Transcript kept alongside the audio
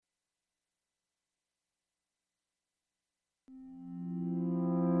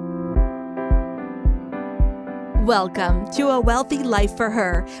Welcome to A Wealthy Life for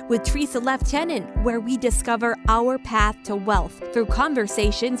Her with Teresa Lieutenant, where we discover our path to wealth through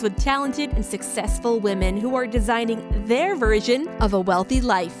conversations with talented and successful women who are designing their version of a wealthy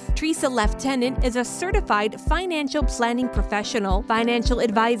life. Teresa Lieutenant is a certified financial planning professional, financial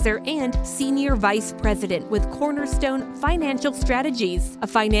advisor, and senior vice president with Cornerstone Financial Strategies, a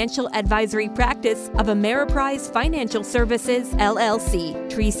financial advisory practice of Ameriprise Financial Services, LLC.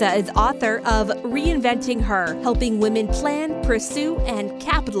 Teresa is author of Reinventing Her, helping women plan, pursue, and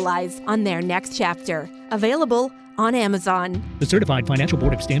capitalize on their next chapter. Available on Amazon. The Certified Financial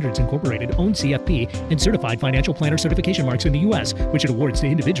Board of Standards Incorporated owns CFP and Certified Financial Planner certification marks in the U.S., which it awards to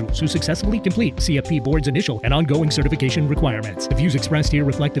individuals who successfully complete CFP Board's initial and ongoing certification requirements. The views expressed here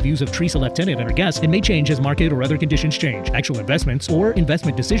reflect the views of Teresa Lieutenant and her guests and may change as market or other conditions change. Actual investments or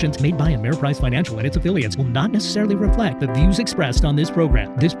investment decisions made by Ameriprise Financial and its affiliates will not necessarily reflect the views expressed on this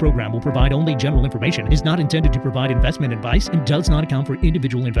program. This program will provide only general information, is not intended to provide investment advice, and does not account for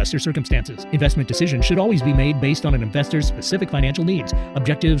individual investor circumstances. Investment decisions should always be made based on an investor's specific financial needs,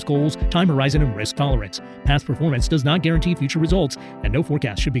 objectives, goals, time horizon, and risk tolerance. Past performance does not guarantee future results, and no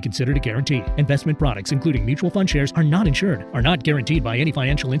forecast should be considered a guarantee. Investment products, including mutual fund shares, are not insured, are not guaranteed by any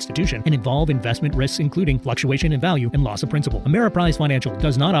financial institution, and involve investment risks including fluctuation in value and loss of principal. Ameriprise Financial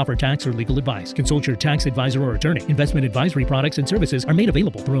does not offer tax or legal advice. Consult your tax advisor or attorney. Investment advisory products and services are made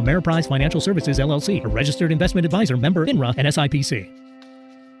available through Ameriprise Financial Services, LLC, a registered investment advisor, member FINRA and SIPC.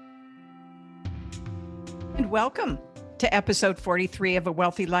 And welcome to episode 43 of A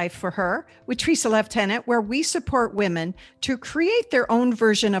Wealthy Life for Her with Teresa Lieutenant, where we support women to create their own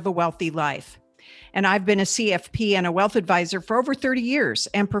version of a wealthy life. And I've been a CFP and a wealth advisor for over 30 years,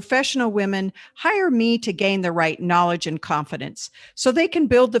 and professional women hire me to gain the right knowledge and confidence so they can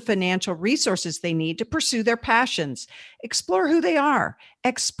build the financial resources they need to pursue their passions, explore who they are,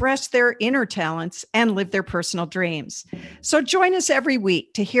 express their inner talents, and live their personal dreams. So join us every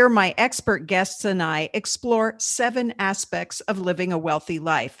week to hear my expert guests and I explore 7 aspects of living a wealthy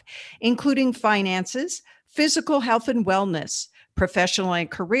life, including finances, physical health and wellness, professional and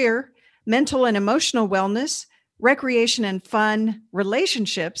career, mental and emotional wellness, recreation and fun,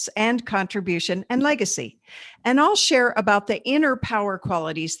 relationships, and contribution and legacy. And I'll share about the inner power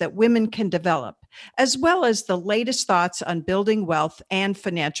qualities that women can develop, as well as the latest thoughts on building wealth and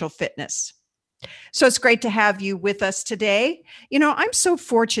financial fitness. So it's great to have you with us today. You know, I'm so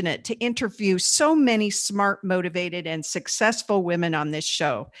fortunate to interview so many smart, motivated, and successful women on this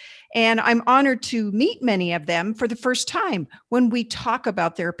show. And I'm honored to meet many of them for the first time when we talk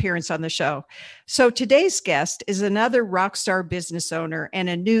about their appearance on the show. So today's guest is another rock star business owner and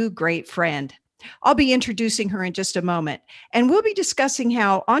a new great friend. I'll be introducing her in just a moment, and we'll be discussing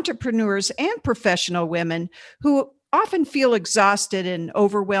how entrepreneurs and professional women who often feel exhausted and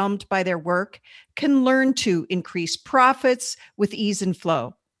overwhelmed by their work can learn to increase profits with ease and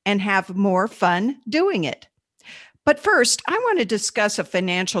flow and have more fun doing it. But first, I want to discuss a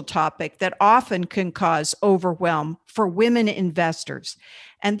financial topic that often can cause overwhelm for women investors,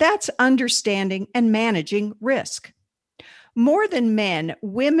 and that's understanding and managing risk. More than men,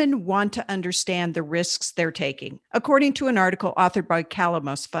 women want to understand the risks they're taking, according to an article authored by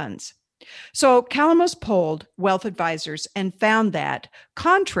Calamos Funds. So Calamos polled wealth advisors and found that,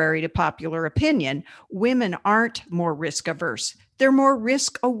 contrary to popular opinion, women aren't more risk averse. They're more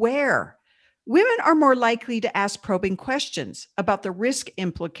risk aware. Women are more likely to ask probing questions about the risk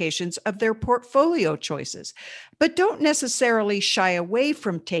implications of their portfolio choices, but don't necessarily shy away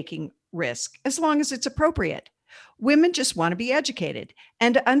from taking risk as long as it's appropriate. Women just want to be educated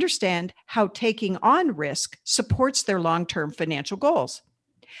and to understand how taking on risk supports their long-term financial goals.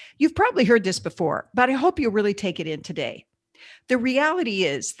 You've probably heard this before, but I hope you'll really take it in today. The reality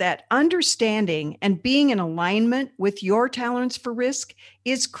is that understanding and being in alignment with your tolerance for risk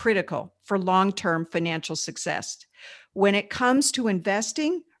is critical for long-term financial success. When it comes to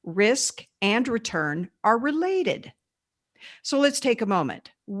investing, risk and return are related. So let's take a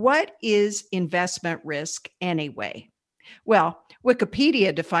moment. What is investment risk anyway? Well,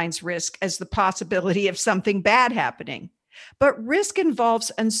 Wikipedia defines risk as the possibility of something bad happening. But risk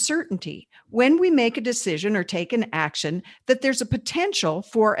involves uncertainty when we make a decision or take an action that there's a potential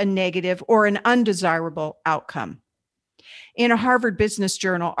for a negative or an undesirable outcome. In a Harvard Business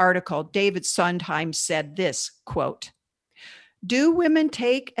Journal article, David Sondheim said this, quote, "Do women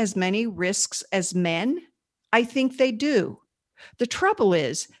take as many risks as men? I think they do. The trouble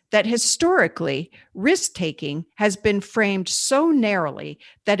is that historically, risk-taking has been framed so narrowly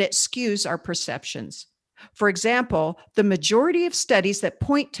that it skews our perceptions. For example, the majority of studies that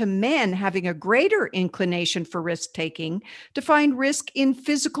point to men having a greater inclination for risk-taking define risk in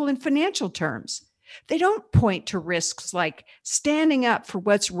physical and financial terms. They don't point to risks like standing up for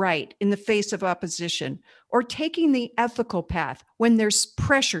what's right in the face of opposition or taking the ethical path when there's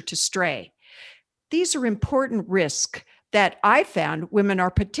pressure to stray. These are important risks that I found women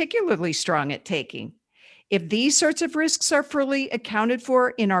are particularly strong at taking. If these sorts of risks are fully accounted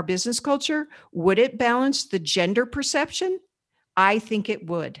for in our business culture, would it balance the gender perception? I think it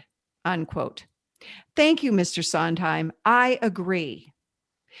would, unquote. Thank you, Mr. Sondheim. I agree.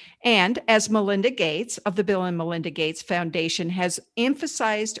 And as Melinda Gates of the Bill and Melinda Gates Foundation has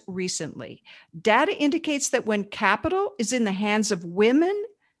emphasized recently, data indicates that when capital is in the hands of women,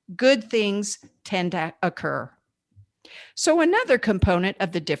 good things tend to occur. So another component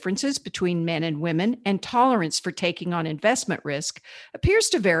of the differences between men and women and tolerance for taking on investment risk appears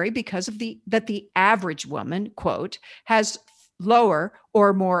to vary because of that the average woman, quote, has lower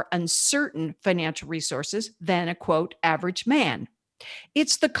or more uncertain financial resources than a, quote, average man.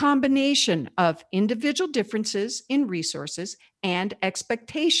 It's the combination of individual differences in resources and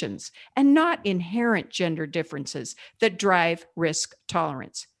expectations, and not inherent gender differences that drive risk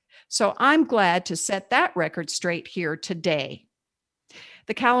tolerance. So I'm glad to set that record straight here today.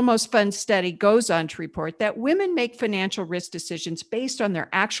 The Calamos Fund study goes on to report that women make financial risk decisions based on their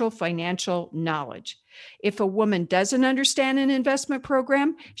actual financial knowledge. If a woman doesn't understand an investment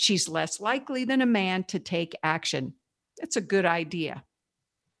program, she's less likely than a man to take action. That's a good idea.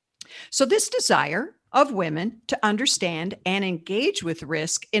 So this desire of women to understand and engage with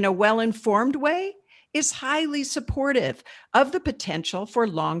risk in a well-informed way is highly supportive of the potential for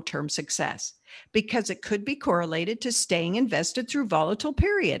long-term success because it could be correlated to staying invested through volatile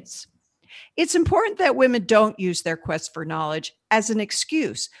periods. It's important that women don't use their quest for knowledge as an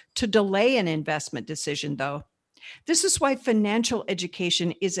excuse to delay an investment decision, though. This is why financial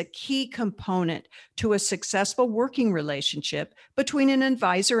education is a key component to a successful working relationship between an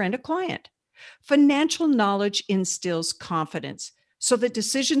advisor and a client. Financial knowledge instills confidence so that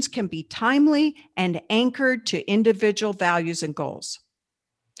decisions can be timely and anchored to individual values and goals.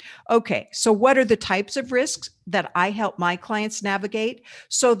 Okay, so what are the types of risks that I help my clients navigate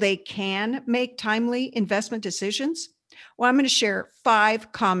so they can make timely investment decisions? Well, I'm going to share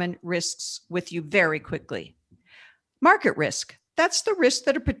 5 common risks with you very quickly. Market risk. That's the risk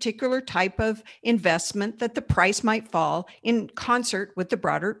that a particular type of investment that the price might fall in concert with the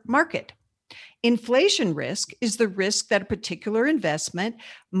broader market. Inflation risk is the risk that a particular investment,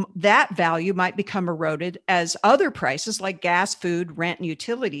 that value might become eroded as other prices like gas, food, rent, and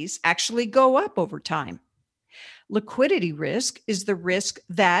utilities actually go up over time. Liquidity risk is the risk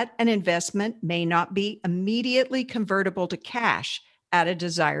that an investment may not be immediately convertible to cash at a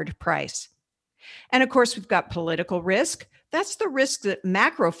desired price. And of course, we've got political risk. That's the risk that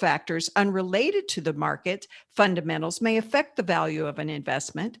macro factors unrelated to the market fundamentals may affect the value of an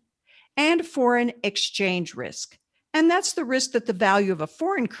investment. And foreign exchange risk. And that's the risk that the value of a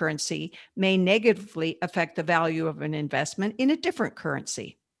foreign currency may negatively affect the value of an investment in a different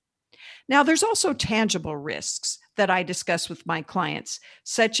currency. Now, there's also tangible risks that I discuss with my clients,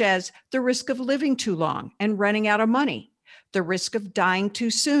 such as the risk of living too long and running out of money, the risk of dying too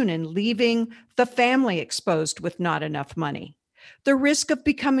soon and leaving the family exposed with not enough money, the risk of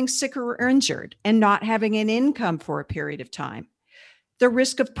becoming sick or injured and not having an income for a period of time, the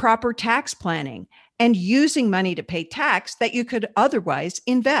risk of proper tax planning and using money to pay tax that you could otherwise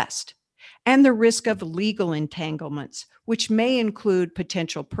invest, and the risk of legal entanglements, which may include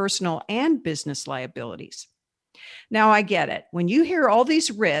potential personal and business liabilities. Now, I get it. When you hear all these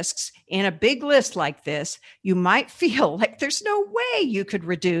risks in a big list like this, you might feel like there's no way you could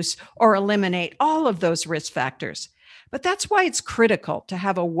reduce or eliminate all of those risk factors. But that's why it's critical to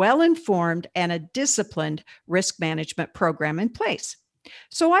have a well-informed and a disciplined risk management program in place.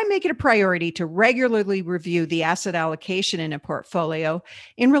 So I make it a priority to regularly review the asset allocation in a portfolio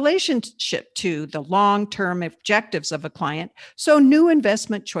in relationship to the long-term objectives of a client so new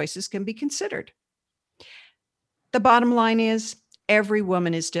investment choices can be considered. The bottom line is every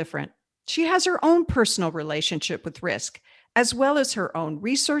woman is different. She has her own personal relationship with risk, as well as her own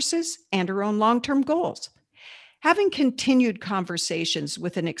resources and her own long-term goals. Having continued conversations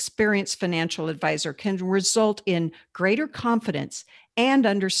with an experienced financial advisor can result in greater confidence and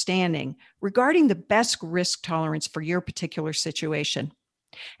understanding regarding the best risk tolerance for your particular situation.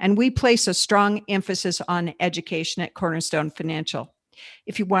 And we place a strong emphasis on education at Cornerstone Financial.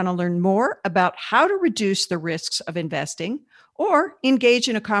 If you want to learn more about how to reduce the risks of investing or engage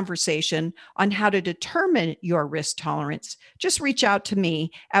in a conversation on how to determine your risk tolerance, just reach out to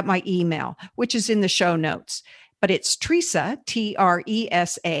me at my email, which is in the show notes. But it's Teresa,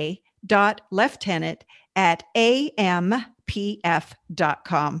 Teresa.Lieutenant @ampf.com.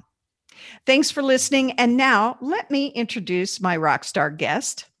 Thanks for listening. And now let me introduce my rock star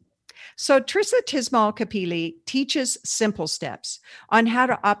guest. So, Trissa Tismal Kapili teaches simple steps on how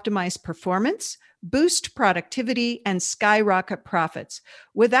to optimize performance, boost productivity, and skyrocket profits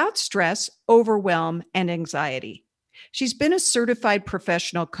without stress, overwhelm, and anxiety. She's been a certified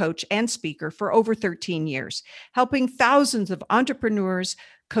professional coach and speaker for over 13 years, helping thousands of entrepreneurs,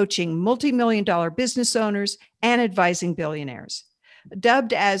 coaching multi-million dollar business owners, and advising billionaires.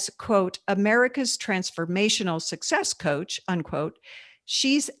 Dubbed as, quote, America's transformational success coach, unquote,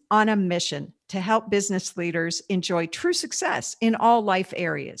 she's on a mission to help business leaders enjoy true success in all life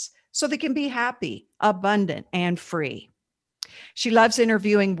areas so they can be happy, abundant, and free. She loves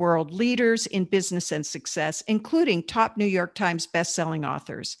interviewing world leaders in business and success, including top New York Times bestselling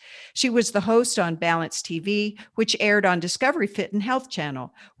authors. She was the host on Balance TV, which aired on Discovery Fit and Health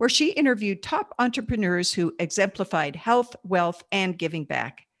Channel, where she interviewed top entrepreneurs who exemplified health, wealth, and giving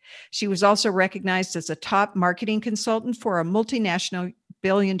back. She was also recognized as a top marketing consultant for a multinational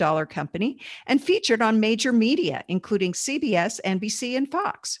billion-dollar company and featured on major media, including CBS, NBC, and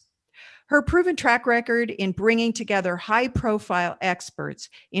Fox. Her proven track record in bringing together high-profile experts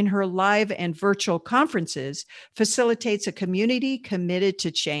in her live and virtual conferences facilitates a community committed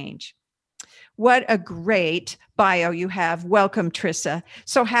to change. What a great bio you have. Welcome, Trissa.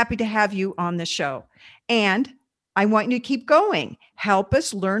 So happy to have you on the show. And I want you to keep going. Help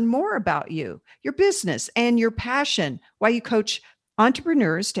us learn more about you, your business, and your passion, why you coach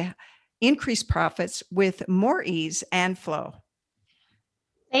entrepreneurs to increase profits with more ease and flow.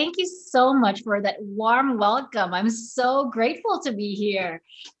 Thank you so much for that warm welcome. I'm so grateful to be here.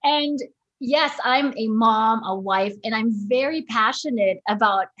 And yes, I'm a mom, a wife, and I'm very passionate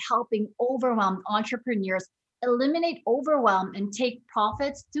about helping overwhelmed entrepreneurs eliminate overwhelm and take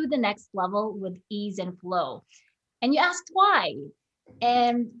profits to the next level with ease and flow. And you asked why.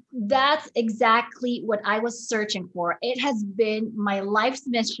 And that's exactly what I was searching for. It has been my life's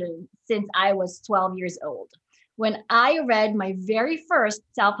mission since I was 12 years old, when I read my very first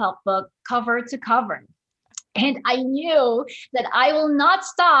self-help book cover to cover. And I knew that I will not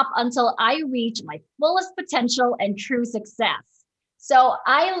stop until I reach my fullest potential and true success. So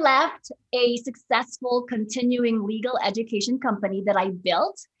I left a successful continuing legal education company that I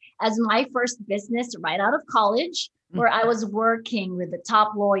built as my first business right out of college, where I was working with the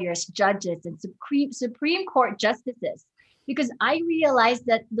top lawyers, judges, and Supreme Court justices, because I realized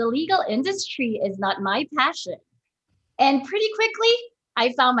that the legal industry is not my passion. And pretty quickly,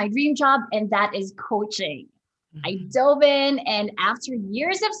 I found my dream job, and that is coaching. I dove in, and after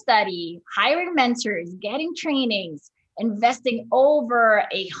years of study, hiring mentors, getting trainings, investing over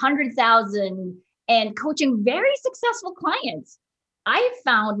 100,000 and coaching very successful clients, I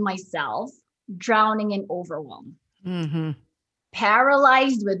found myself drowning in overwhelm,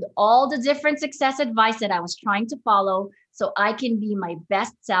 paralyzed with all the different success advice that I was trying to follow so I can be my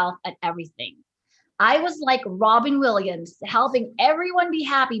best self at everything. I was like Robin Williams, helping everyone be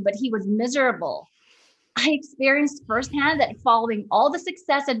happy, but he was miserable. I experienced firsthand that following all the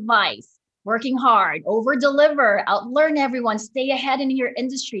success advice, working hard, over deliver, outlearn everyone, stay ahead in your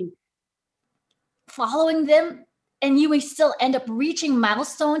industry, following them, and you may still end up reaching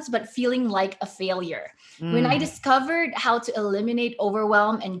milestones, but feeling like a failure. When I discovered how to eliminate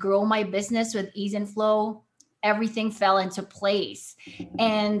overwhelm and grow my business with ease and flow, everything fell into place.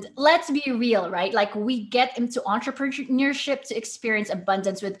 And let's be real, right? Like, we get into entrepreneurship to experience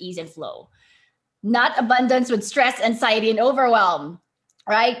abundance with ease and flow, not abundance with stress, anxiety, and overwhelm,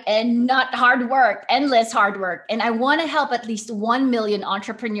 right? And not hard work, endless hard work. And I want to help at least 1 million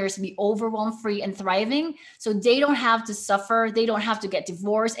entrepreneurs be overwhelm free and thriving, so they don't have to suffer, they don't have to get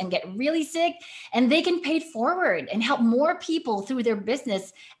divorced and get really sick, and they can pay it forward and help more people through their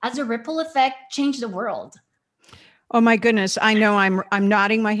business as a ripple effect change the world. Oh my goodness. I know I'm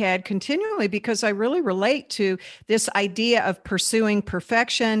nodding my head continually because I really relate to this idea of pursuing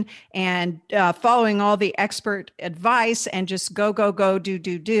perfection and following all the expert advice and just go,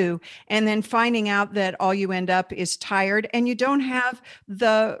 do. And then finding out that all you end up is tired and you don't have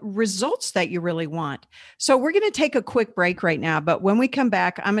the results that you really want. So we're going to take a quick break right now. But when we come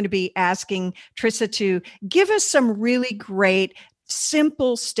back, I'm going to be asking Trissa to give us some really great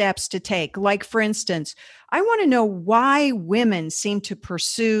simple steps to take. Like, for instance, I want to know why women seem to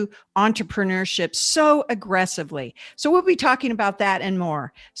pursue entrepreneurship so aggressively. So we'll be talking about that and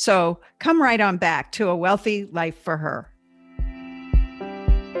more. So come right on back to A Wealthy Life for Her.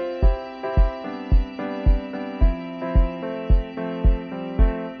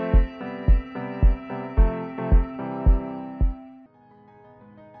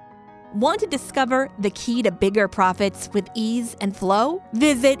 Want to discover the key to bigger profits with ease and flow?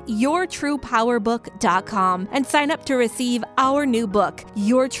 Visit yourtruepowerbook.com and sign up to receive our new book,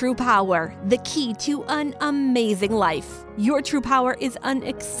 Your True Power, The Key to an Amazing Life. Your True Power is an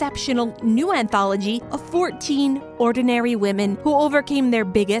exceptional new anthology of 14 ordinary women who overcame their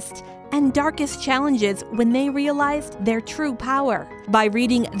biggest and darkest challenges when they realized their true power. By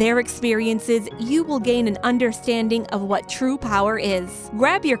reading their experiences, you will gain an understanding of what true power is.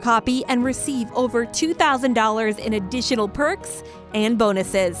 Grab your copy and receive over $2,000 in additional perks and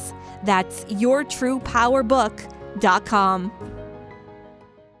bonuses. That's yourtruepowerbook.com.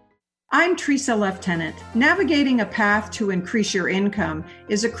 I'm Teresa Lieutenant. Navigating a path to increase your income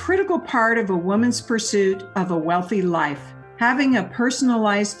is a critical part of a woman's pursuit of a wealthy life. Having a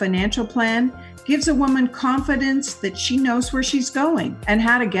personalized financial plan gives a woman confidence that she knows where she's going and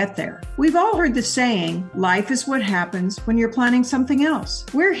how to get there. We've all heard the saying, life is what happens when you're planning something else.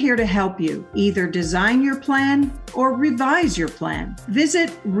 We're here to help you either design your plan or revise your plan.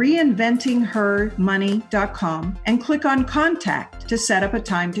 Visit reinventinghermoney.com and click on Contact to set up a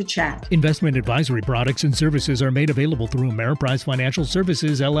time to chat. Investment advisory products and services are made available through Ameriprise Financial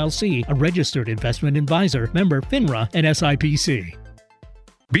Services, LLC, a registered investment advisor, member FINRA, and SIPC.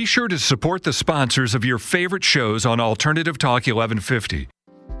 Be sure to support the sponsors of your favorite shows on Alternative Talk 1150.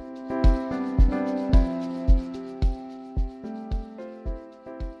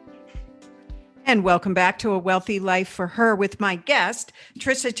 And welcome back to A Wealthy Life for Her with my guest,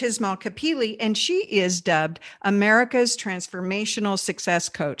 Trissa Tismal-Kapili, and she is dubbed America's Transformational Success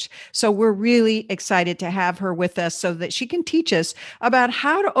Coach. So we're really excited to have her with us so that she can teach us about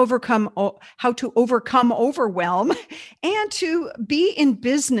how to overcome overwhelm and to be in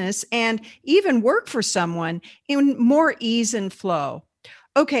business and even work for someone in more ease and flow.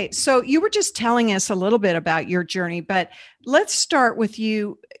 Okay, so you were just telling us a little bit about your journey, but let's start with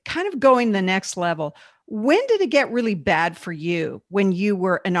you kind of going the next level. When did it get really bad for you when you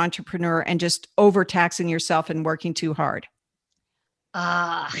were an entrepreneur and just overtaxing yourself and working too hard?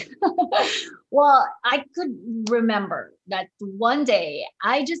 Well, I could remember that one day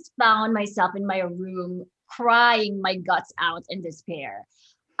I just found myself in my room crying my guts out in despair.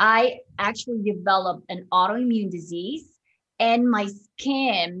 I actually developed an autoimmune disease. And my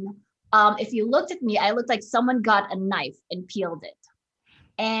skin, if you looked at me, I looked like someone got a knife and peeled it.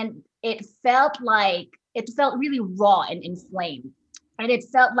 And it felt really raw and inflamed. And it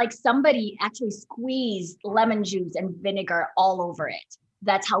felt like somebody actually squeezed lemon juice and vinegar all over it.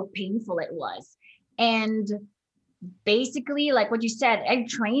 That's how painful it was. And basically, like what you said, I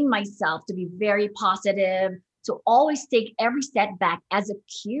trained myself to be very positive, to always take every setback as a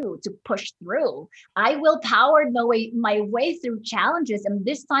cue to push through. I willpowered my way through challenges, and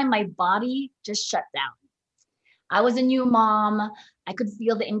this time my body just shut down. I was a new mom. I could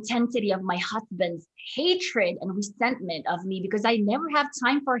feel the intensity of my husband's hatred and resentment of me because I never have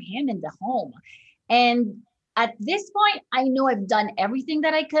time for him in the home. And at this point, I know I've done everything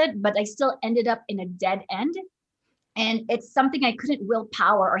that I could, but I still ended up in a dead end. And it's something I couldn't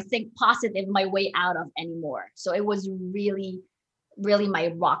willpower or think positive my way out of anymore. So it was really, really my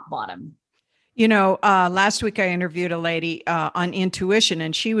rock bottom. You know, last week I interviewed a lady on intuition,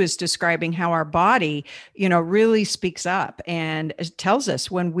 and she was describing how our body, really speaks up and tells us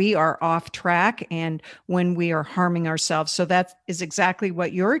when we are off track and when we are harming ourselves. So that is exactly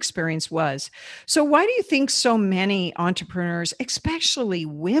what your experience was. So why do you think so many entrepreneurs, especially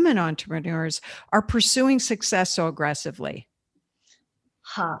women entrepreneurs, are pursuing success so aggressively?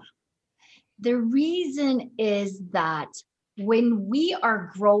 The reason is that when we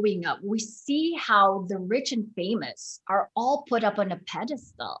are growing up, we see how the rich and famous are all put up on a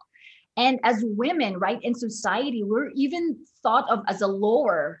pedestal. And as women, right, in society, we're even thought of as a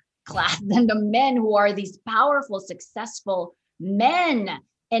lower class than the men who are these powerful, successful men.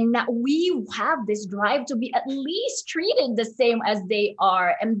 And now we have this drive to be at least treated the same as they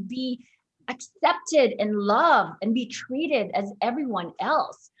are and be accepted and loved and be treated as everyone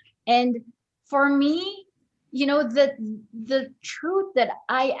else. And for me, the truth that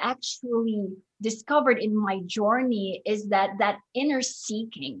I actually discovered in my journey is that inner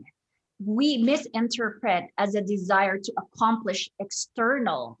seeking, we misinterpret as a desire to accomplish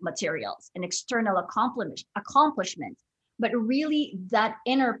external materials and external accomplishment. But really that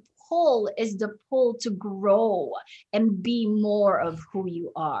inner pull is the pull to grow and be more of who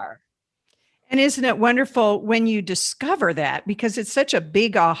you are. And isn't it wonderful when you discover that? Because it's such a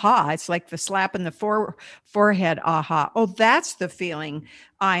big aha. It's like the slap in the forehead aha. Oh, that's the feeling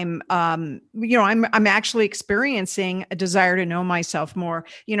I'm actually experiencing a desire to know myself more.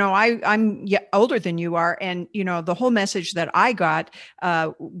 I'm older than you are. And, the whole message that I got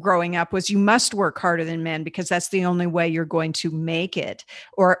growing up was you must work harder than men because that's the only way you're going to make it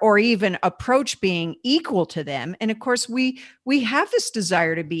or even approach being equal to them. And of course, we have this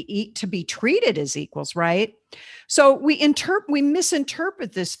desire to be treated as equals, right? So we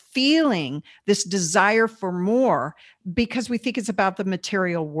misinterpret this feeling, this desire for more, because we think it's about the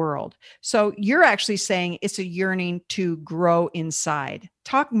material world. So you're actually saying it's a yearning to grow inside.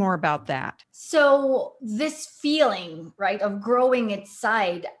 Talk more about that. So this feeling, right, of growing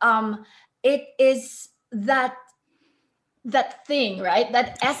inside, it is that thing, right,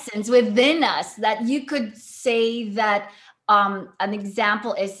 that essence within us that you could say that an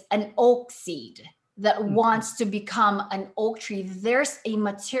example is an oak seed that wants to become an oak tree. There's a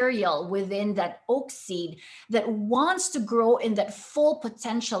material within that oak seed that wants to grow in that full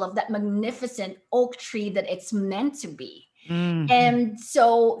potential of that magnificent oak tree that it's meant to be. Mm-hmm. And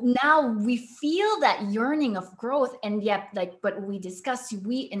so now we feel that yearning of growth, and yet, but we discussed,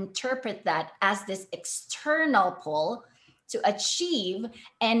 we interpret that as this external pull to achieve.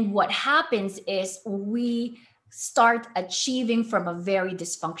 And what happens is we start achieving from a very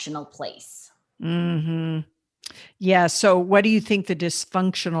dysfunctional place. Mm-hmm. Yeah. So what do you think the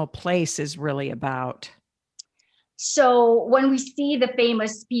dysfunctional place is really about? So when we see the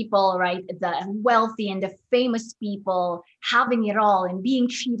famous people, right, the wealthy and the famous people having it all and being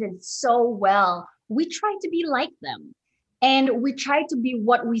treated so well, we try to be like them. And we try to be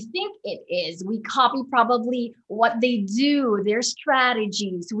what we think it is. We copy probably what they do, their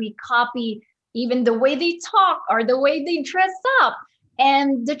strategies. We copy even the way they talk or the way they dress up.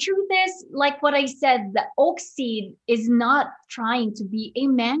 And the truth is, like what I said, the oak seed is not trying to be a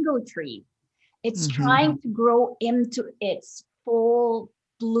mango tree. It's trying to grow into its full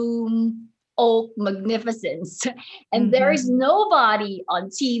bloom oak magnificence. And there is nobody on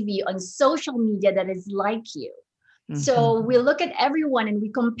TV, on social media that is like you. So we look at everyone and we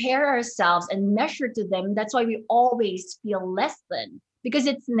compare ourselves and measure to them. That's why we always feel less than, because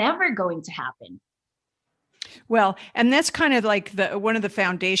it's never going to happen. Well, and that's kind of like one of the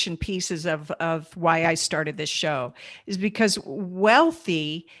foundation pieces of why I started this show is because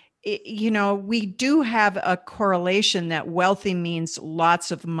wealthy, we do have a correlation that wealthy means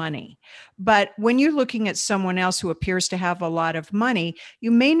lots of money. But when you're looking at someone else who appears to have a lot of money,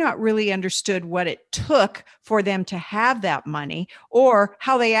 you may not really understood what it took for them to have that money or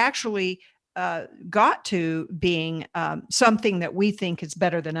how they actually got to being something that we think is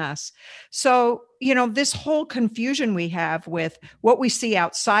better than us. So, this whole confusion we have with what we see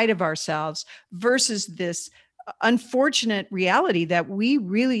outside of ourselves versus this unfortunate reality that we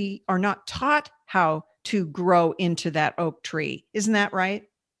really are not taught how to grow into that oak tree. Isn't that right?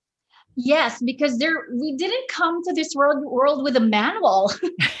 Yes, because we didn't come to this world with a manual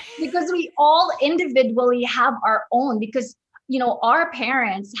because we all individually have our own, because our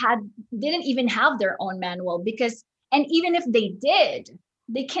parents didn't even have their own manual, and even if they did,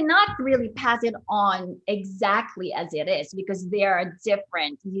 they cannot really pass it on exactly as it is because they are a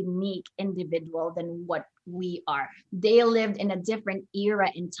different, unique individual than what we are. They lived in a different era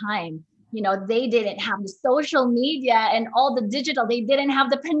in time. They didn't have the social media and all the digital. They didn't have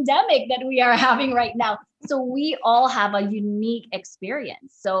the pandemic that we are having right now. So we all have a unique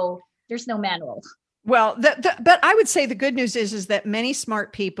experience. So there's no manual. Well, but I would say the good news is that many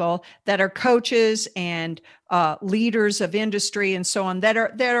smart people that are coaches and leaders of industry and so on that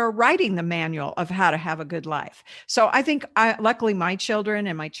are writing the manual of how to have a good life. So I think, luckily, my children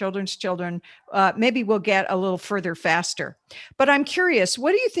and my children's children maybe will get a little further faster. But I'm curious,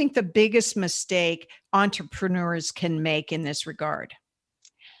 what do you think the biggest mistake entrepreneurs can make in this regard?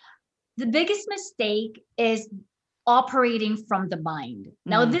 The biggest mistake is operating from the mind.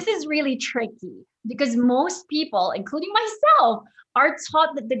 Now, this is really tricky because most people, including myself, are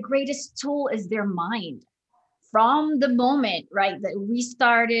taught that the greatest tool is their mind. From the moment, right, that we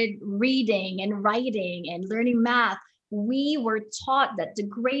started reading and writing and learning math, we were taught that the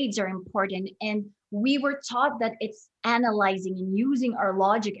grades are important, and we were taught that it's analyzing and using our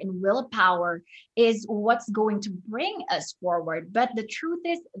logic and willpower is what's going to bring us forward. But the truth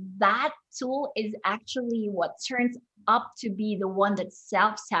is that tool is actually what turns up to be the one that's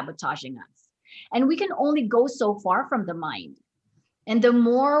self-sabotaging us. And we can only go so far from the mind. And the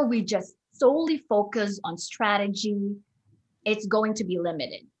more we just solely focus on strategy, it's going to be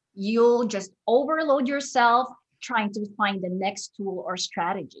limited. You'll just overload yourself trying to find the next tool or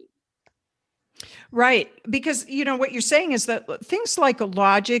strategy. Right. Because, what you're saying is that things like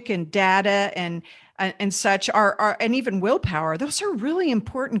logic and data and and such are, and even willpower, those are really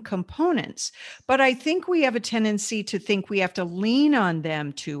important components. But I think we have a tendency to think we have to lean on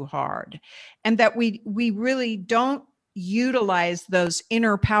them too hard, and that we really don't utilize those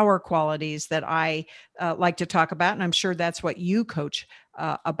inner power qualities that I like to talk about. And I'm sure that's what you coach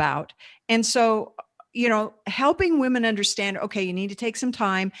about. And so, helping women understand, okay, you need to take some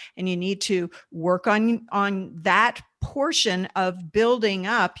time and you need to work on that portion of building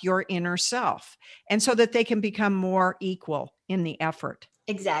up your inner self, and so that they can become more equal in the effort.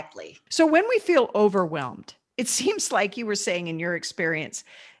 Exactly. So when we feel overwhelmed, it seems like you were saying in your experience,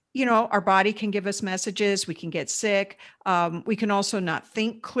 our body can give us messages. We can get sick. We can also not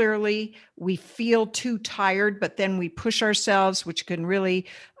think clearly. We feel too tired, but then we push ourselves, which can really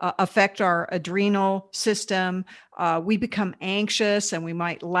affect our adrenal system. We become anxious and we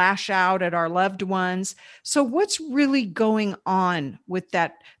might lash out at our loved ones. So what's really going on with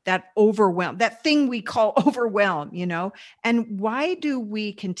that overwhelm, that thing we call overwhelm, and why do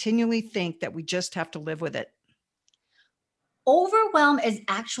we continually think that we just have to live with it? Overwhelm is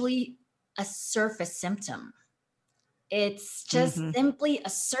actually a surface symptom. It's just Mhm. simply a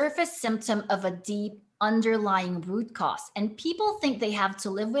surface symptom of a deep underlying root cause. And people think they have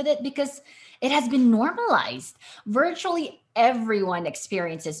to live with it because it has been normalized. Virtually everyone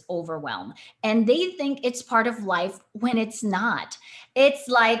experiences overwhelm, and they think it's part of life when it's not. It's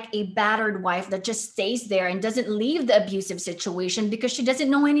like a battered wife that just stays there and doesn't leave the abusive situation because she doesn't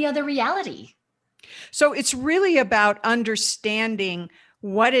know any other reality. So it's really about understanding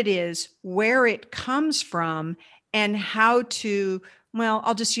what it is, where it comes from, and how to, well,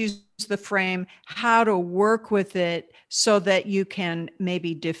 I'll just use the frame, how to work with it so that you can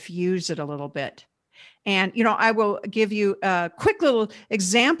maybe diffuse it a little bit. And, I will give you a quick little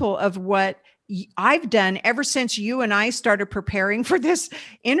example of what I've done ever since you and I started preparing for this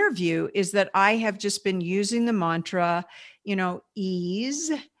interview, is that I have just been using the mantra,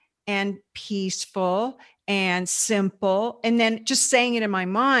 ease and peaceful and simple. And then just saying it in my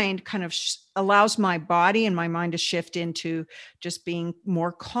mind kind of allows my body and my mind to shift into just being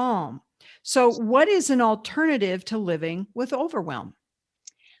more calm. So, what is an alternative to living with overwhelm?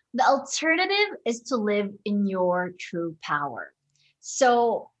 The alternative is to live in your true power.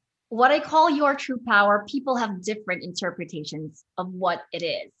 So, what I call your true power, people have different interpretations of what it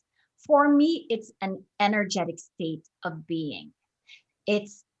is. For me, it's an energetic state of being.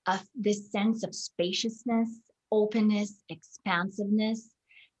 It's this sense of spaciousness, openness, expansiveness.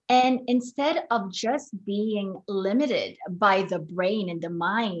 And instead of just being limited by the brain and the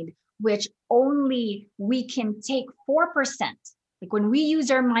mind, which only we can take 4%, like when we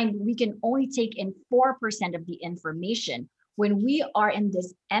use our mind, we can only take in 4% of the information. When we are in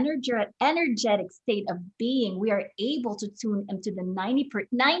this energetic state of being, we are able to tune into the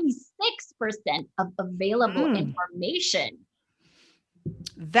 96% of available Mm. information.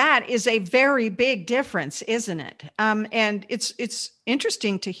 That is a very big difference, isn't it? And it's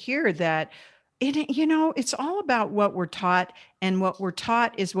interesting to hear that. It's all about what we're taught, and what we're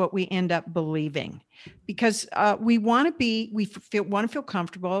taught is what we end up believing, because we want to want to feel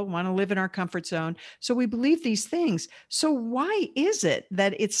comfortable, want to live in our comfort zone. So we believe these things. So why is it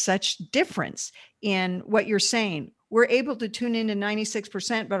that it's such difference in what you're saying? We're able to tune into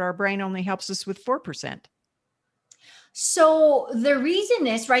 96%, but our brain only helps us with 4%. So the reason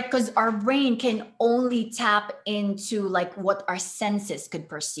is, right, because our brain can only tap into like what our senses could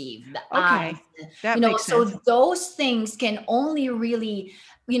perceive, the eyes, Okay, that makes so sense. those things can only really,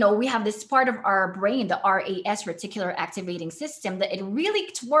 we have this part of our brain, the RAS, reticular activating system, that it really,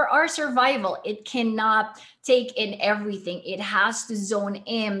 for our survival, it cannot take in everything. It has to zone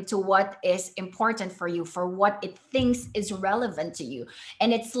in to what is important for you, for what it thinks is relevant to you.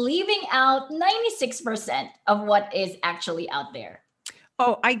 And it's leaving out 96% of what is actually out there.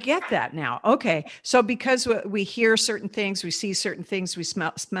 Oh, I get that now. Okay. So because we hear certain things, we see certain things, we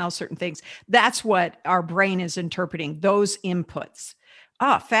smell certain things, that's what our brain is interpreting, those inputs.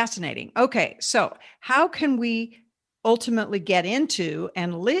 Ah, fascinating. Okay. So how can we ultimately get into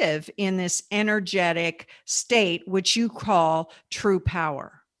and live in this energetic state, which you call true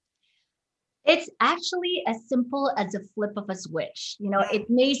power? It's actually as simple as a flip of a switch. It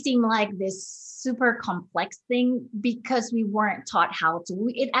may seem like this super complex thing because we weren't taught how to.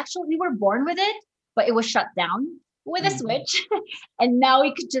 We were born with it, but it was shut down with a Mhm. switch. And now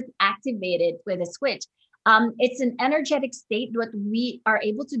we could just activate it with a switch. It's an energetic state that we are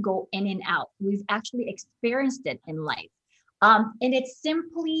able to go in and out. We've actually experienced it in life. And it's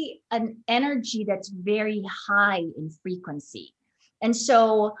simply an energy that's very high in frequency. And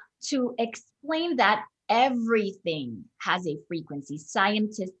so to explain that, everything has a frequency.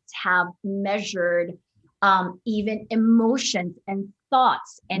 Scientists have measured even emotions and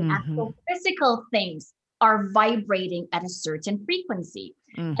thoughts and actual physical things are vibrating at a certain frequency.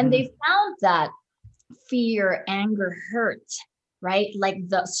 And they found that fear, anger, hurt, right? Like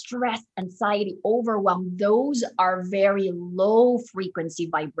the stress, anxiety, overwhelm, those are very low frequency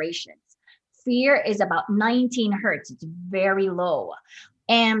vibrations. Fear is about 19 hertz. It's very low.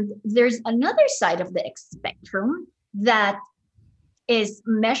 And there's another side of the spectrum that is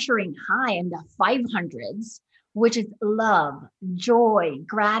measuring high in the 500s, which is love, joy,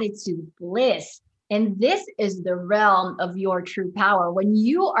 gratitude, bliss. And this is the realm of your true power. When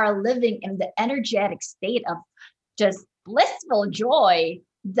you are living in the energetic state of just blissful joy,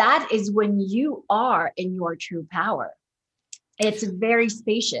 that is when you are in your true power. It's very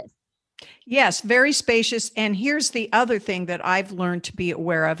spacious. Yes, very spacious. And here's the other thing that I've learned to be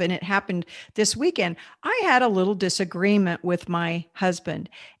aware of, and it happened this weekend. I had a little disagreement with my husband,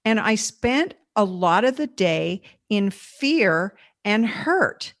 and I spent a lot of the day in fear and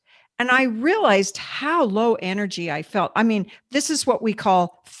hurt. And I realized how low energy I felt. I mean, this is what we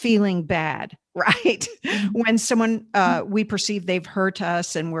call feeling bad, right? When someone, we perceive they've hurt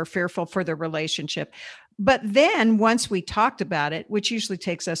us and we're fearful for the relationship. But then once we talked about it, which usually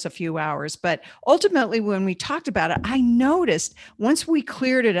takes us a few hours, but ultimately when we talked about it, I noticed once we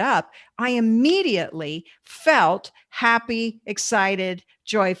cleared it up, I immediately felt happy, excited,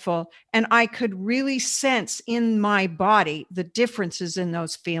 joyful, and I could really sense in my body the differences in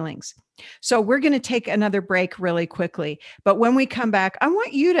those feelings. So we're going to take another break really quickly. But when we come back, I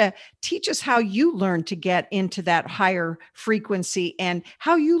want you to teach us how you learn to get into that higher frequency and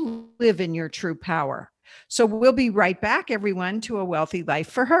how you live in your true power. So we'll be right back, everyone, to A Wealthy Life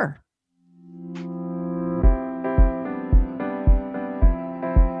for Her.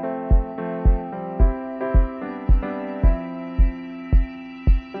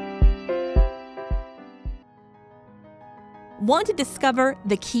 Want to discover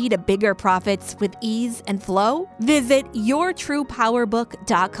the key to bigger profits with ease and flow? Visit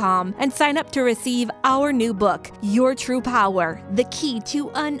yourtruepowerbook.com and sign up to receive our new book, Your True Power, The Key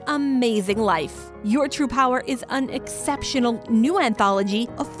to an Amazing Life. Your True Power is an exceptional new anthology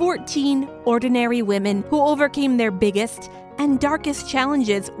of 14 ordinary women who overcame their biggest and darkest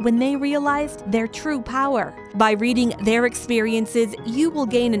challenges when they realized their true power. By reading their experiences, you will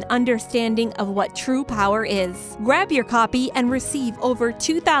gain an understanding of what true power is. Grab your copy and receive over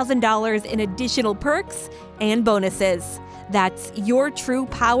 $2,000 in additional perks and bonuses. That's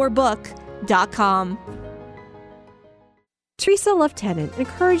yourtruepowerbook.com. Teresa Lieutenant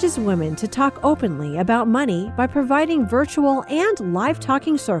encourages women to talk openly about money by providing virtual and live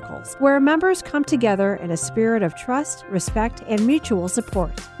talking circles where members come together in a spirit of trust, respect, and mutual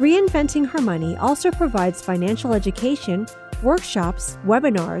support. Reinventing Her Money also provides financial education, workshops,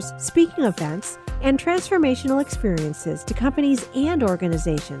 webinars, speaking events, and transformational experiences to companies and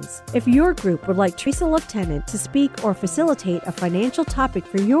organizations. If your group would like Teresa Lieutenant to speak or facilitate a financial topic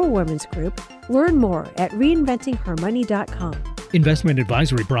for your women's group, learn more at reinventinghermoney.com. Investment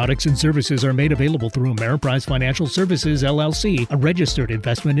advisory products and services are made available through Ameriprise Financial Services, LLC, a registered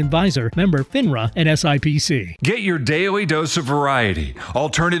investment advisor, member FINRA, and SIPC. Get your daily dose of variety.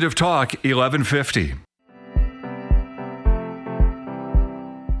 Alternative Talk 1150.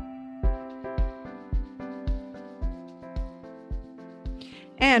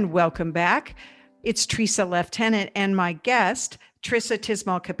 And welcome back. It's Teresa Lieutenant and my guest, Trissa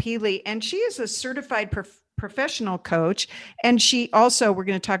Tismal-Kapili, and she is a certified professional coach. And she also, we're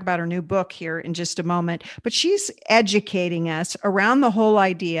going to talk about her new book here in just a moment, but she's educating us around the whole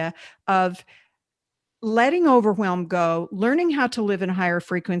idea of letting overwhelm go, learning how to live in a higher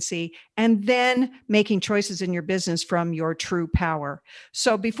frequency, and then making choices in your business from your true power.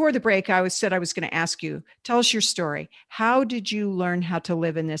 So before the break, I said I was going to ask you, tell us your story. How did you learn how to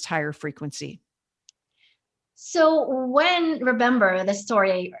live in this higher frequency? So remember the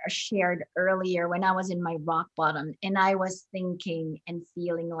story I shared earlier when I was in my rock bottom and I was thinking and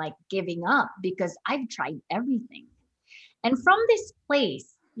feeling like giving up because I've tried everything. And from this place,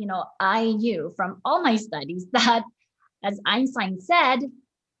 I knew from all my studies that, as Einstein said,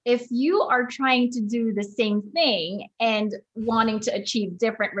 if you are trying to do the same thing and wanting to achieve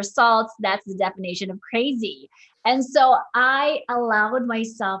different results, that's the definition of crazy. And so I allowed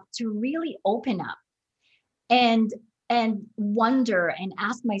myself to really open up and wonder and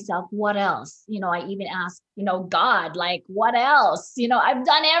ask myself, what else? I even asked, God, like, what else? I've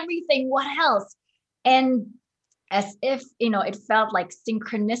done everything. What else? And as if, it felt like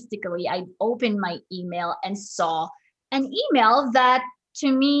synchronistically, I opened my email and saw an email that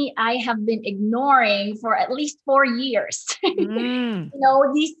to me, I have been ignoring for at least 4 years. Mm.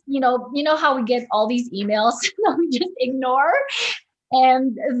 These, how we get all these emails that we just ignore.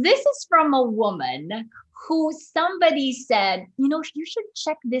 And this is from a woman who somebody said, you should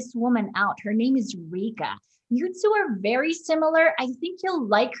check this woman out. Her name is Rika. You two are very similar. I think you'll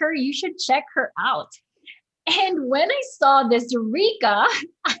like her. You should check her out. And when I saw this Rika,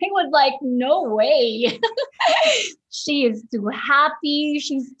 I was like, no way. She is too happy.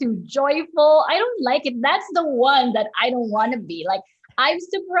 She's too joyful. I don't like it. That's the one that I don't want to be. Like, I'm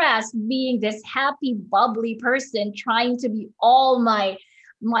suppressed being this happy, bubbly person trying to be all my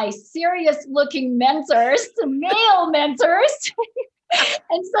serious looking mentors, male mentors.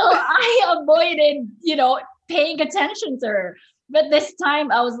 And so I avoided, paying attention to her. But this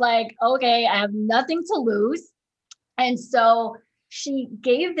time I was like, okay, I have nothing to lose. And so she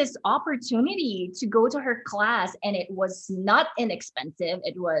gave this opportunity to go to her class, and it was not inexpensive.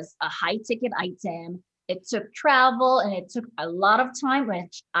 It was a high ticket item. It took travel and it took a lot of time,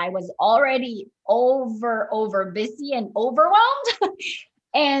 which I was already over busy and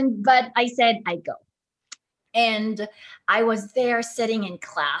overwhelmed. But I said, I go. And I was there sitting in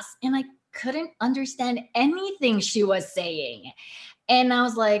class and I couldn't understand anything she was saying. And I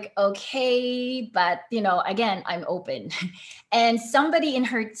was like, okay, but again, I'm open. And somebody in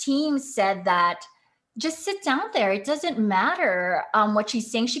her team said that just sit down there. It doesn't matter what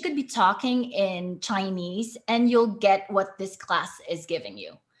she's saying. She could be talking in Chinese and you'll get what this class is giving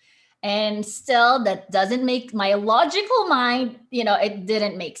you. And still, that doesn't make my logical mind, it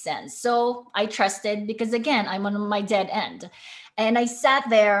didn't make sense. So I trusted because, again, I'm on my dead end. And I sat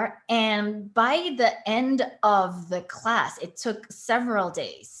there, and by the end of the class, it took several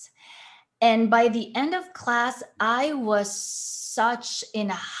days. And by the end of class, I was such in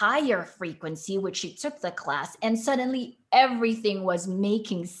a higher frequency, which she took the class, and suddenly everything was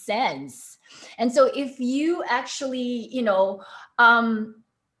making sense. And so if you actually,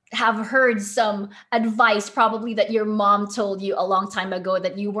 have heard some advice probably that your mom told you a long time ago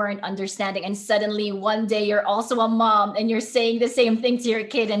that you weren't understanding, and suddenly one day you're also a mom and you're saying the same thing to your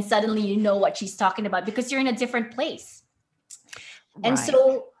kid, and suddenly you know what she's talking about because you're in a different place.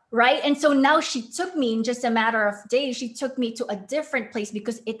 Right. And so now she took me in just a matter of days, she took me to a different place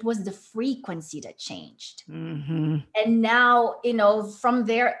because it was the frequency that changed. Mm-hmm. And now, from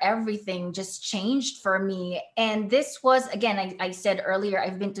there, everything just changed for me. And this was, again, I said earlier,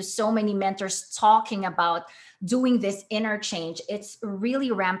 I've been to so many mentors talking about doing this interchange. It's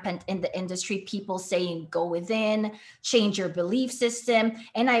really rampant in the industry. People saying, go within, change your belief system.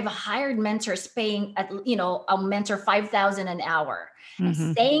 And I've hired mentors paying a mentor $5,000 an hour,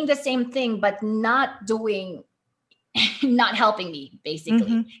 mm-hmm. saying the same thing, but not helping me,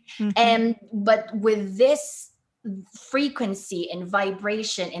 basically. Mm-hmm. But with this frequency and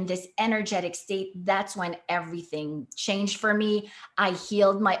vibration in this energetic state, that's when everything changed for me. I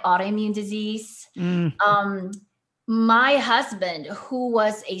healed my autoimmune disease. My husband, who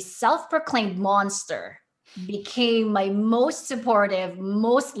was a self-proclaimed monster, became my most supportive,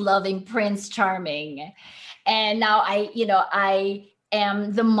 most loving Prince Charming. And now I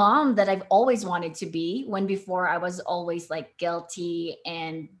am the mom that I've always wanted to be, when before I was always like guilty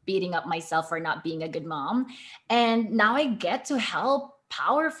and beating up myself for not being a good mom. And now I get to help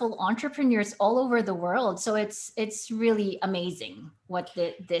powerful entrepreneurs all over the world. So it's really amazing what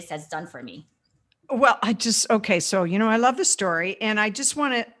this has done for me. Well, so, I love the story, and I just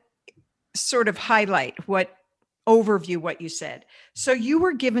want to sort of highlight what you said. So you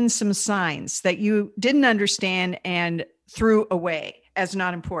were given some signs that you didn't understand and threw away as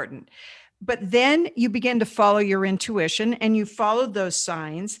not important. But then you began to follow your intuition, and you followed those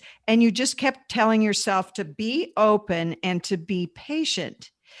signs, and you just kept telling yourself to be open and to be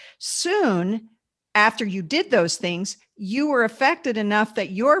patient. Soon after you did those things, you were affected enough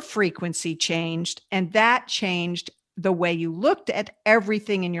that your frequency changed, and that changed the way you looked at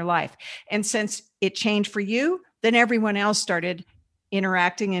everything in your life. And since it changed for you, then everyone else started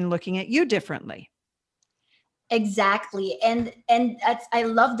interacting and looking at you differently. Exactly. And I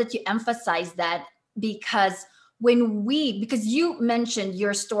love that you emphasize that, because because you mentioned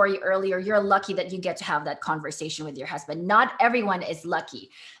your story earlier, you're lucky that you get to have that conversation with your husband. Not everyone is lucky.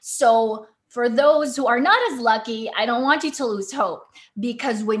 So for those who are not as lucky, I don't want you to lose hope,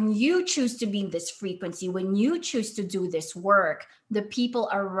 because when you choose to be in this frequency, when you choose to do this work, the people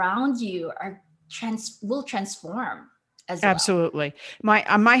around you will transform as well. Absolutely.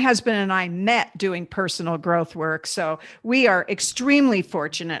 My husband and I met doing personal growth work. So we are extremely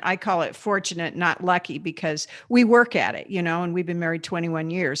fortunate. I call it fortunate, not lucky, because we work at it, and we've been married 21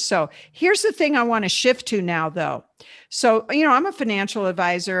 years. So here's the thing I want to shift to now, though. So, I'm a financial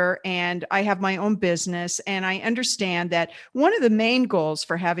advisor and I have my own business. And I understand that one of the main goals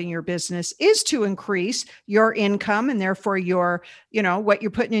for having your business is to increase your income and therefore what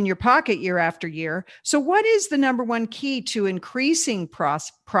you're putting in your pocket year after year. So what is the number one key to increasing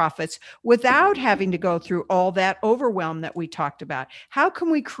profits without having to go through all that overwhelm that we talked about? How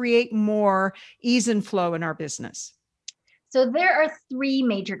can we create more ease and flow in our business? So there are three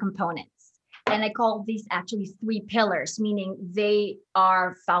major components. And I call these actually three pillars, meaning they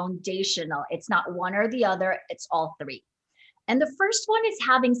are foundational. It's not one or the other, it's all three. And the first one is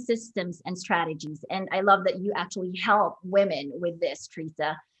having systems and strategies. And I love that you actually help women with this,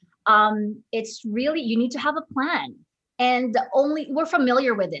 Teresa. It's really, you need to have a plan. And we're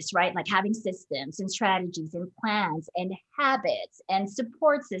familiar with this, right? Like having systems and strategies and plans and habits and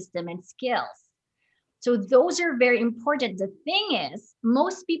support system and skills. So those are very important. The thing is,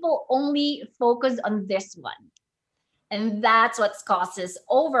 most people only focus on this one. And that's what causes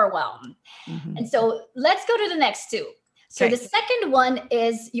overwhelm. Mm-hmm. And so let's go to the next two. So the second one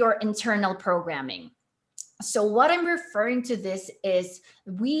is your internal programming. So what I'm referring to this is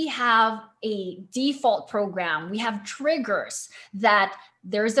we have a default program. We have triggers that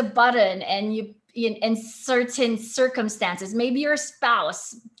there's a button and you in certain circumstances, maybe your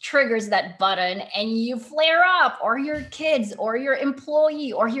spouse triggers that button and you flare up, or your kids or your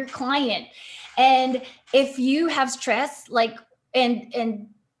employee or your client. And if you have stress, and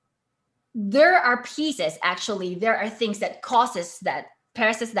there are pieces, actually, there are things that presses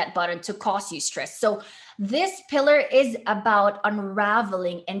that button to cause you stress. So this pillar is about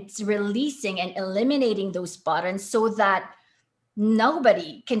unraveling and releasing and eliminating those buttons so that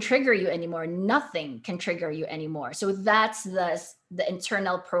nobody can trigger you anymore. Nothing can trigger you anymore. So that's the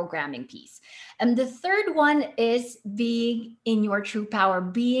internal programming piece. And the third one is being in your true power,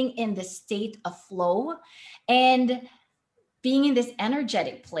 being in the state of flow and being in this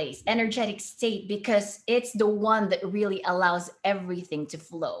energetic state, because it's the one that really allows everything to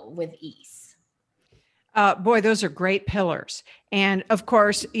flow with ease. Boy, those are great pillars. And of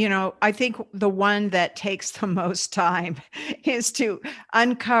course, I think the one that takes the most time is to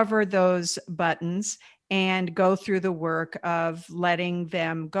uncover those buttons and go through the work of letting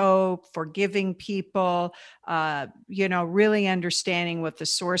them go, forgiving people, really understanding what the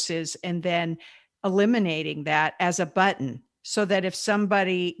source is, and then eliminating that as a button. So that if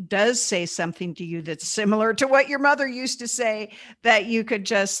somebody does say something to you that's similar to what your mother used to say, that you could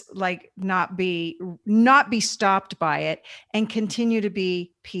just not be stopped by it and continue to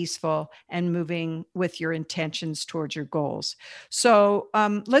be peaceful and moving with your intentions towards your goals. So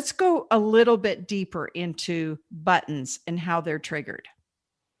let's go a little bit deeper into buttons and how they're triggered.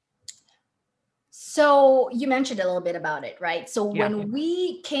 So you mentioned a little bit about it, right? So when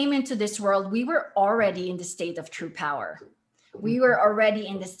we came into this world, we were already in the state of true power. We were already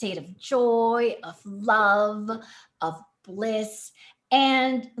in the state of joy, of love, of bliss.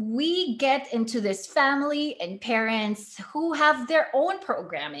 And we get into this family and parents who have their own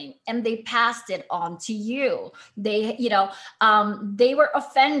programming and they passed it on to you. They were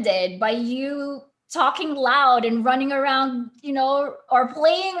offended by you talking loud and running around, or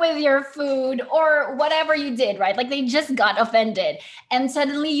playing with your food or whatever you did, right? Like they just got offended. And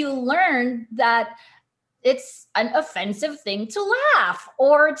suddenly you learn that it's an offensive thing to laugh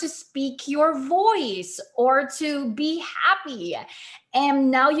or to speak your voice or to be happy. And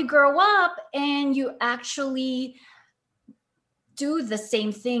now you grow up and you actually do the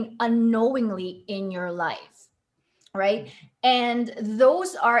same thing unknowingly in your life, right? And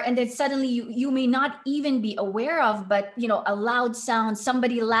then suddenly you may not even be aware of, but a loud sound,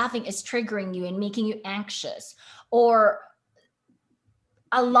 somebody laughing is triggering you and making you anxious, or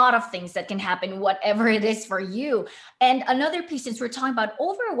a lot of things that can happen, whatever it is for you. And another piece, since we're talking about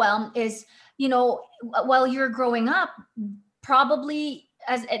overwhelm, is, while you're growing up, probably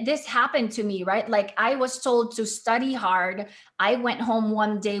as this happened to me, right? Like I was told to study hard. I went home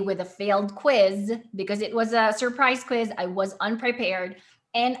one day with a failed quiz because it was a surprise quiz. I was unprepared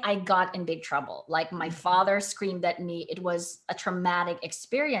and I got in big trouble. Like my father screamed at me. It was a traumatic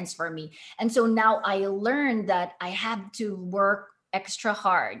experience for me. And so now I learned that I had to work extra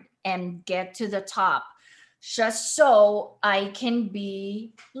hard and get to the top just so I can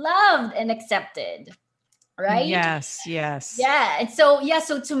be loved and accepted. Right? Yes. Yeah. And so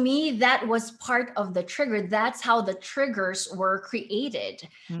to me, that was part of the trigger. That's how the triggers were created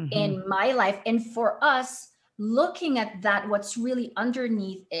in my life. And for us, looking at that, what's really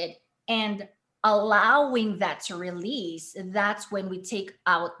underneath it, and allowing that to release, that's when we take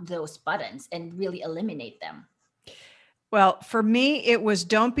out those buttons and really eliminate them. Well, for me, it was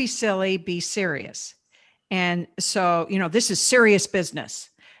don't be silly, be serious. And so, this is serious business.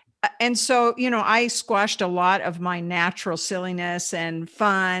 And so, I squashed a lot of my natural silliness and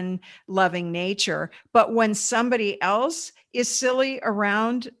fun, loving nature. But when somebody else is silly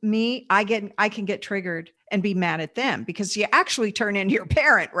around me, I can get triggered and be mad at them, because you actually turn into your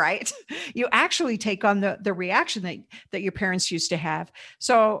parent, right? You actually take on the reaction that your parents used to have.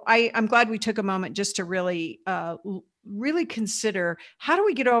 So I'm glad we took a moment just to really consider, how do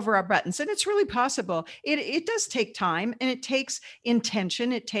we get over our buttons? And it's really possible. It does take time, and it takes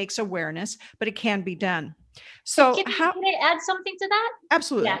intention, it takes awareness, but it can be done. So can I add something to that?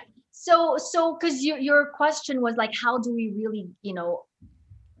 Absolutely. Yeah. So because your question was like, how do we really,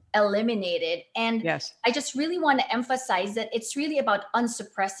 eliminate it? And yes, I just really want to emphasize that it's really about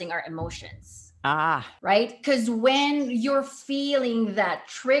unsuppressing our emotions. Right? Because when you're feeling that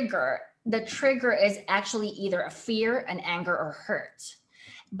trigger, the trigger is actually either a fear, an anger, or hurt.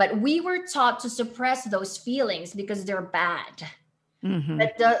 But we were taught to suppress those feelings because they're bad. Mm-hmm.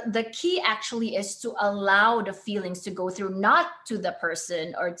 But the key actually is to allow the feelings to go through, not to the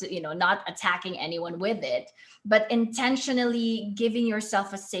person, or to, not attacking anyone with it, but intentionally giving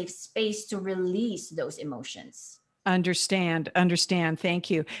yourself a safe space to release those emotions. Understand.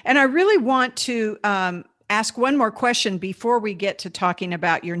 Thank you. And I really want to ask one more question before we get to talking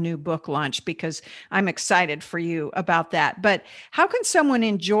about your new book launch, because I'm excited for you about that. But how can someone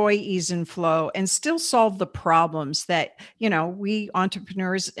enjoy ease and flow and still solve the problems that, we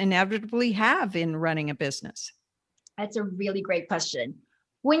entrepreneurs inevitably have in running a business? That's a really great question.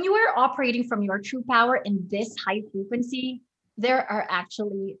 When you are operating from your true power in this high frequency, there are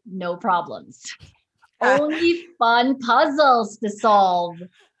actually no problems. Only fun puzzles to solve,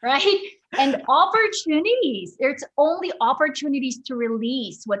 right? And opportunities. There's only opportunities to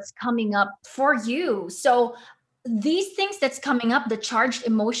release what's coming up for you. So these things that's coming up, the charged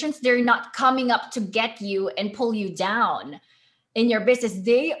emotions, they're not coming up to get you and pull you down in your business.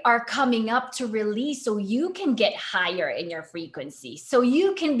 They are coming up to release so you can get higher in your frequency, so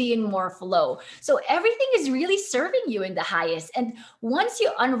you can be in more flow. So everything is really serving you in the highest. And once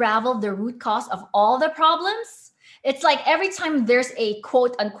you unravel the root cause of all the problems, it's like every time there's a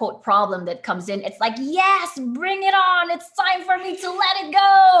quote unquote problem that comes in, it's like, yes, bring it on. It's time for me to let it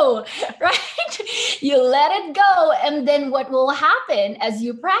go, right? You let it go. And then what will happen as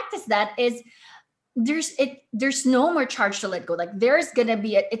you practice that is there's no more charge to let go. Like it's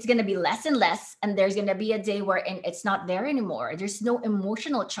gonna be less and less, and there's gonna be a day where it's not there anymore. There's no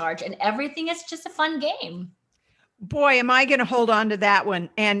emotional charge, and everything is just a fun game. Boy, am I going to hold on to that one.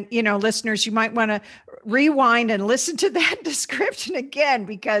 And, listeners, you might want to rewind and listen to that description again,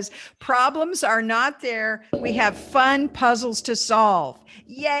 because problems are not there. We have fun puzzles to solve.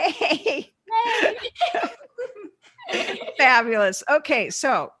 Yay. Fabulous. Okay.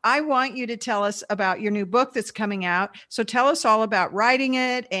 So I want you to tell us about your new book that's coming out. So tell us all about writing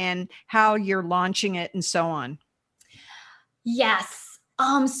it and how you're launching it and so on. Yes.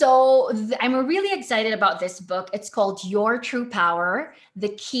 I'm really excited about this book. It's called Your True Power, The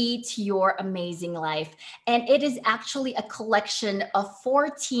Key to Your Amazing Life. And it is actually a collection of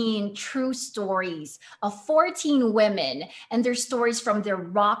 14 true stories of 14 women and their stories from their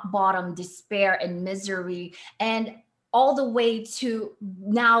rock bottom despair and misery, and all the way to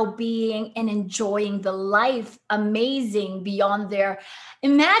now being and enjoying the life amazing beyond their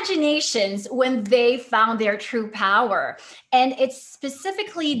imaginations when they found their true power. And it's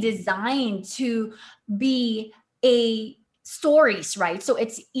specifically designed to be stories, right? So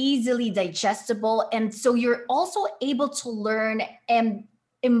it's easily digestible. And so you're also able to learn and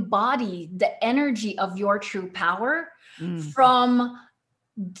embody the energy of your true power from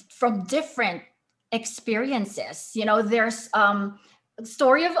different experiences. There's a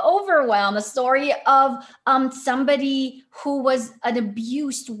story of Overwhelm, a story of somebody who was an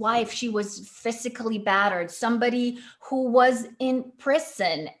abused wife. She was physically battered, somebody who was in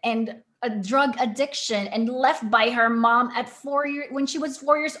prison and a drug addiction and left by her mom at 4 years when she was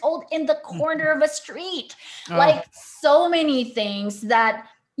 4 years old in the corner of a street. Like so many things that,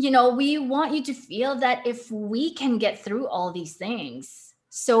 we want you to feel that if we can get through all these things,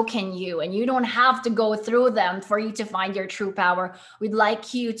 so can you. And you don't have to go through them for you to find your true power. We'd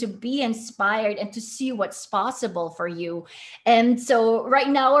like you to be inspired and to see what's possible for you. And so right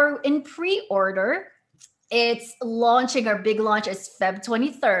now we're in pre-order. It's launching. Our big launch is Feb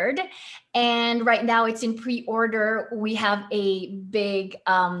 23rd. And right now it's in pre-order. We have a big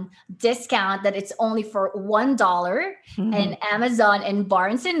discount that it's only for $1 in Amazon and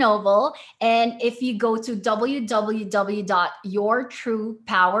Barnes and Noble. And if you go to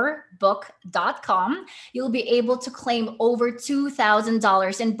www.yourtruepowerbook.com, you'll be able to claim over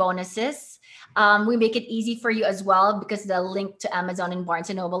 $2,000 in bonuses. We make it easy for you as well because the link to Amazon and Barnes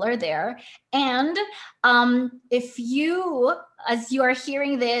and Noble are there. And if you, as you are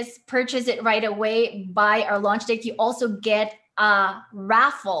hearing this, purchase it right away by our launch date, you also get a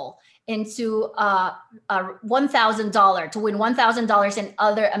raffle into $1,000 to win $1,000 in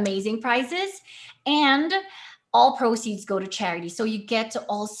other amazing prizes. And all proceeds go to charity. So you get to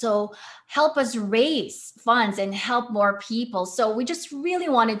also help us raise funds and help more people. So we just really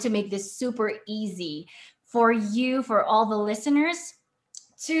wanted to make this super easy for you, for all the listeners,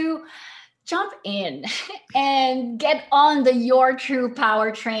 to jump in and get on the Your True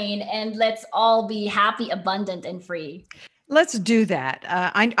Power train, and let's all be happy, abundant, and free. Let's do that.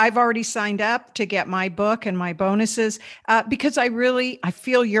 I've already signed up to get my book and my bonuses because I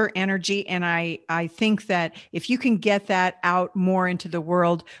feel your energy. And I think that if you can get that out more into the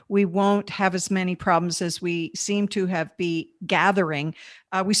world, we won't have as many problems as we seem to have be gathering.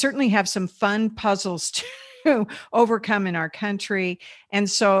 We certainly have some fun puzzles to overcome in our country. And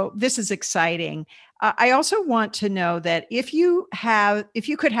so this is exciting. I also want to know that if you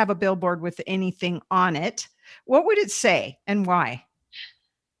could have a billboard with anything on it, what would it say and why?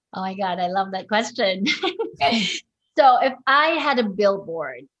 Oh my God, I love that question. So if I had a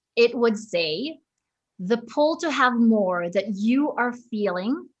billboard, it would say, the pull to have more that you are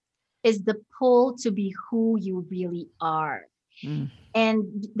feeling is the pull to be who you really are.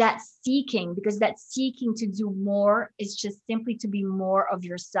 And that seeking, because that seeking to do more is just simply to be more of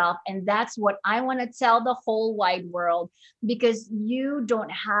yourself. And that's what I want to tell the whole wide world, because you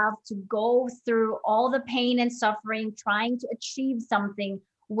don't have to go through all the pain and suffering trying to achieve something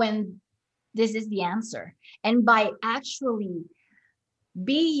when this is the answer. And by actually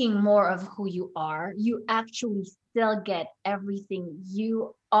being more of who you are, you actually still get everything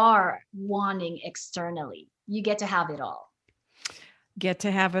you are wanting externally. You get to have it all. Get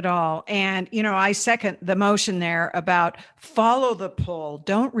to have it all. And, I second the motion there about follow the pull.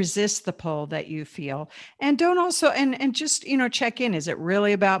 Don't resist the pull that you feel. And don't also, and just, check in. Is it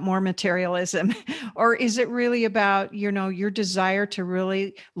really about more materialism or is it really about, your desire to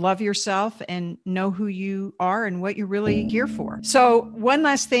really love yourself and know who you are and what you're really here for? So one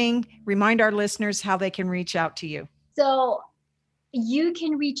last thing, remind our listeners how they can reach out to you. So you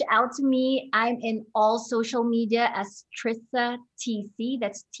can reach out to me. I'm in all social media as Trissa TC.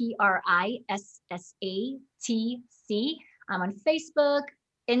 That's TRISSATC. I'm on Facebook,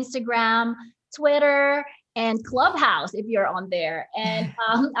 Instagram, Twitter, and Clubhouse if you're on there. And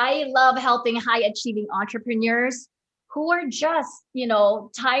I love helping high achieving entrepreneurs who are just,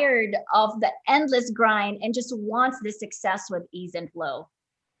 tired of the endless grind and just wants the success with ease and flow.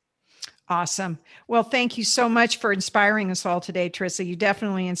 Awesome. Well, thank you so much for inspiring us all today, Trissa. You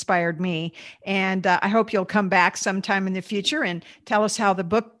definitely inspired me. And I hope you'll come back sometime in the future and tell us how the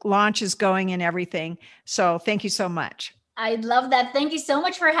book launch is going and everything. So thank you so much. I love that. Thank you so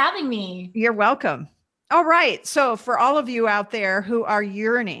much for having me. You're welcome. All right. So for all of you out there who are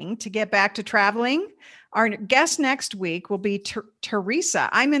yearning to get back to traveling, our guest next week will be Teresa.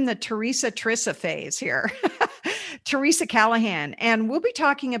 I'm in the Trissa phase here. Teresa Callahan, and we'll be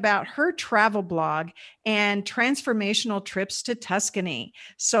talking about her travel blog and transformational trips to Tuscany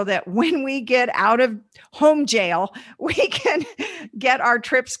so that when we get out of home jail, we can get our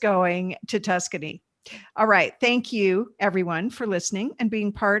trips going to Tuscany. All right. Thank you, everyone, for listening and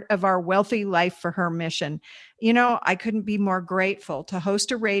being part of our Wealthy Life for Her mission. I couldn't be more grateful to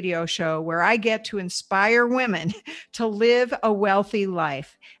host a radio show where I get to inspire women to live a wealthy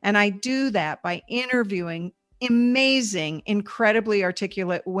life. And I do that by interviewing amazing, incredibly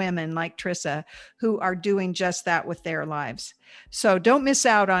articulate women like Trissa who are doing just that with their lives. So don't miss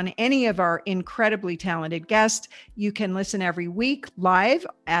out on any of our incredibly talented guests. You can listen every week live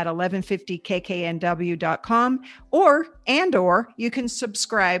at 1150kknw.com or you can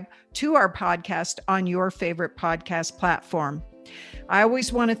subscribe to our podcast on your favorite podcast platform. I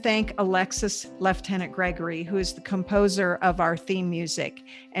always want to thank Alexis Lieutenant Gregory, who is the composer of our theme music,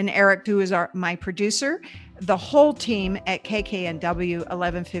 and Eric, who is my producer. The whole team at KKNW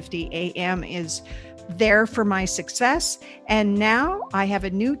 1150 AM is there for my success. And now I have a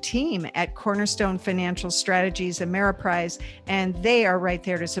new team at Cornerstone Financial Strategies Ameriprise, and they are right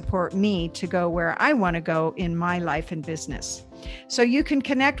there to support me to go where I want to go in my life and business. So you can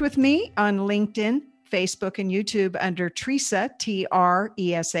connect with me on LinkedIn, Facebook, and YouTube under Teresa,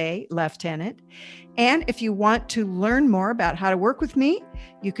 Tresa, Lieutenant. And if you want to learn more about how to work with me,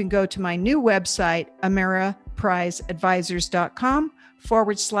 you can go to my new website,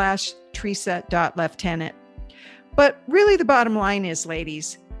 ameriprizeadvisors.com/Teresa.Lieutenant. But really, the bottom line is,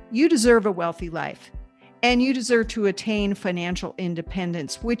 ladies, you deserve a wealthy life, and you deserve to attain financial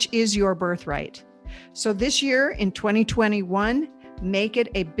independence, which is your birthright. So this year in 2021, make it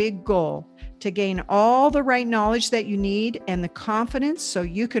a big goal to gain all the right knowledge that you need and the confidence so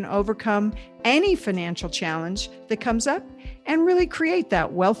you can overcome any financial challenge that comes up and really create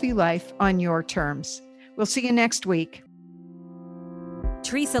that wealthy life on your terms. We'll see you next week.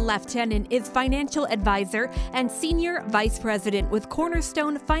 Teresa Lieutenant is financial advisor and senior vice president with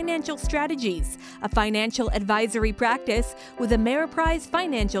Cornerstone Financial Strategies, a financial advisory practice with Ameriprise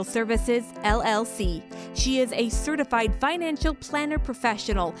Financial Services, LLC. She is a certified financial planner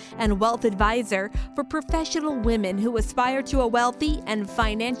professional and wealth advisor for professional women who aspire to a wealthy and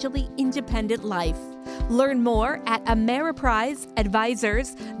financially independent life. Learn more at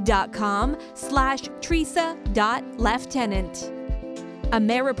ameriprizeadvisors.com/Teresa.Lieutenant.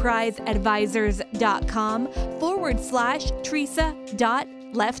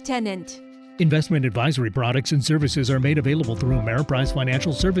 ameriprizeadvisors.com/Teresa.Lieutenant. Investment advisory products and services are made available through Ameriprise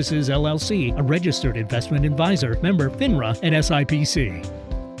Financial Services, LLC, a registered investment advisor, member FINRA and SIPC.